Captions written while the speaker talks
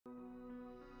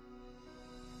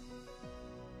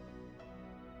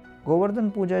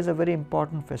Govardhan Puja is a very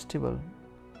important festival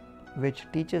which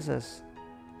teaches us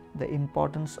the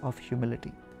importance of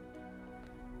humility.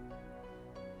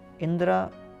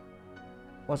 Indra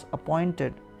was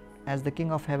appointed as the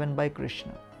king of heaven by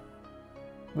Krishna.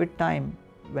 With time,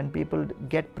 when people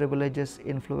get privileges,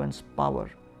 influence, power,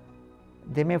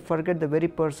 they may forget the very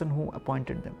person who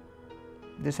appointed them.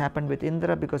 This happened with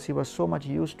Indra because he was so much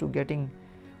used to getting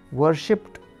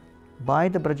worshipped by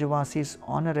the Brajavasis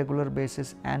on a regular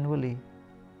basis annually,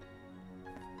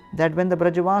 that when the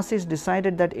Brajavasis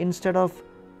decided that instead of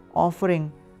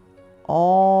offering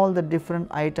all the different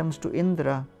items to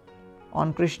Indra,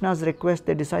 on Krishna's request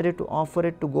they decided to offer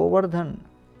it to Govardhan,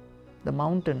 the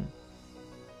mountain.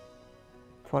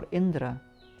 For Indra,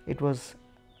 it was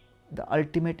the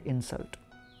ultimate insult.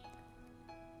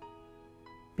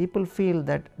 People feel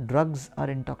that drugs are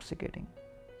intoxicating,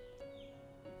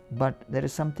 but there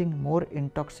is something more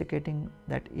intoxicating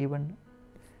than even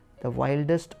the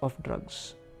wildest of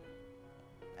drugs,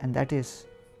 and that is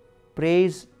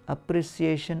praise,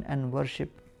 appreciation and worship,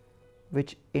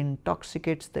 which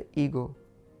intoxicates the ego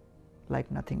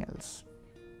like nothing else.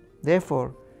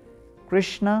 Therefore,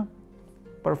 Krishna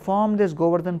performed this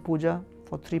Govardhan Puja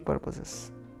for three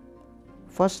purposes.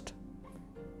 First,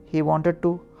 he wanted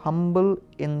to humble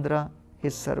Indra,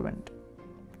 his servant,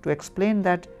 to explain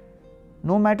that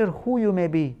no matter who you may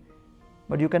be,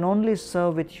 but you can only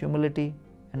serve with humility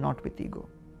and not with ego.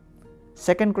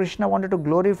 Second, Krishna wanted to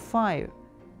glorify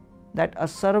that a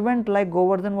servant like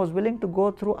Govardhan was willing to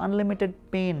go through unlimited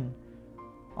pain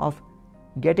of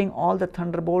getting all the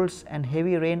thunderbolts and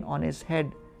heavy rain on his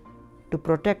head to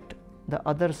protect the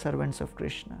other servants of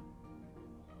Krishna.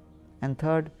 And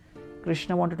third,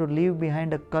 Krishna wanted to leave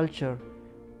behind a culture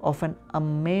of an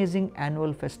amazing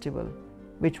annual festival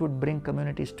which would bring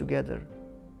communities together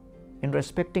in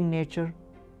respecting nature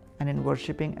and in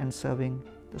worshipping and serving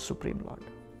the Supreme Lord.